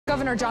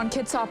Governor John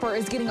Kitzhaber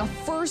is getting a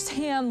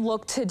first-hand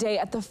look today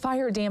at the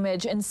fire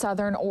damage in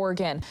southern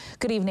Oregon.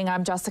 Good evening,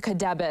 I'm Jessica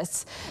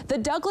Debus. The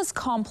Douglas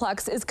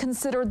complex is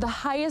considered the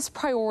highest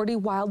priority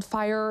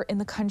wildfire in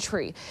the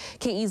country.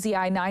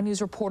 KEZI 9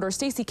 News reporter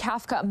Stacey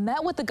Kafka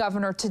met with the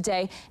governor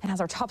today and has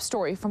our top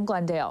story from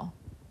Glendale.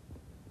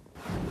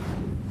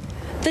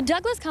 The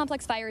Douglas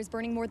complex fire is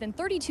burning more than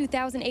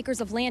 32,000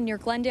 acres of land near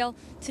Glendale.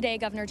 Today,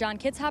 Governor John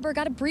Kitzhaber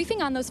got a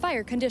briefing on those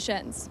fire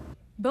conditions.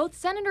 Both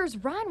Senators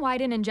Ron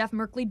Wyden and Jeff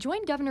Merkley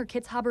joined Governor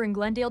Kitzhaber in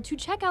Glendale to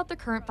check out the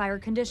current fire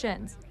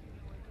conditions.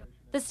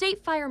 The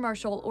State Fire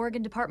Marshal,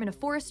 Oregon Department of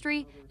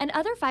Forestry, and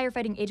other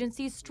firefighting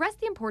agencies stressed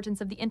the importance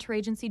of the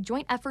interagency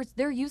joint efforts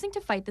they're using to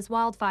fight this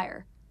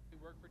wildfire.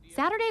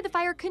 Saturday, the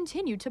fire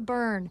continued to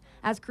burn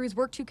as crews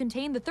worked to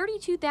contain the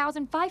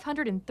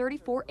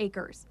 32,534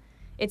 acres.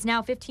 It's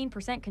now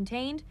 15%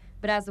 contained,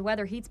 but as the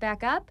weather heats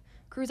back up,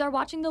 crews are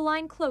watching the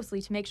line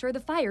closely to make sure the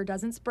fire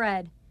doesn't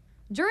spread.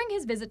 During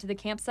his visit to the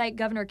campsite,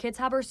 Governor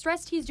Kitzhaber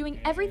stressed he's doing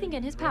everything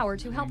in his power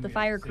to help the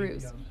fire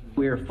crews.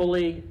 We are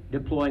fully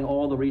deploying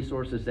all the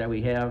resources that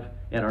we have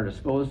at our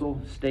disposal,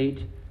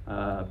 state,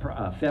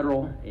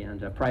 federal,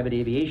 and private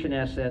aviation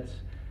assets.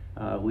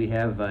 We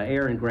have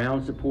air and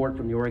ground support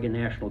from the Oregon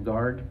National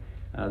Guard.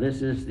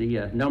 This is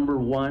the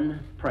 #1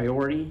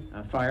 priority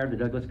fire at the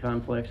Douglas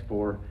complex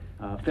for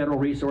federal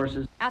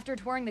resources. After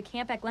touring the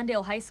camp at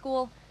Glendale High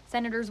School,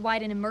 Senators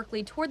Wyden and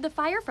Merkley toured the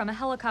fire from a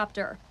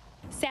helicopter.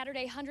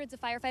 Saturday, hundreds of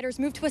firefighters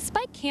moved to a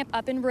spike camp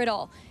up in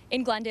Riddle.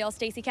 In Glendale,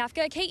 Stacey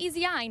Kafka,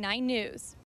 KEZI 9 News.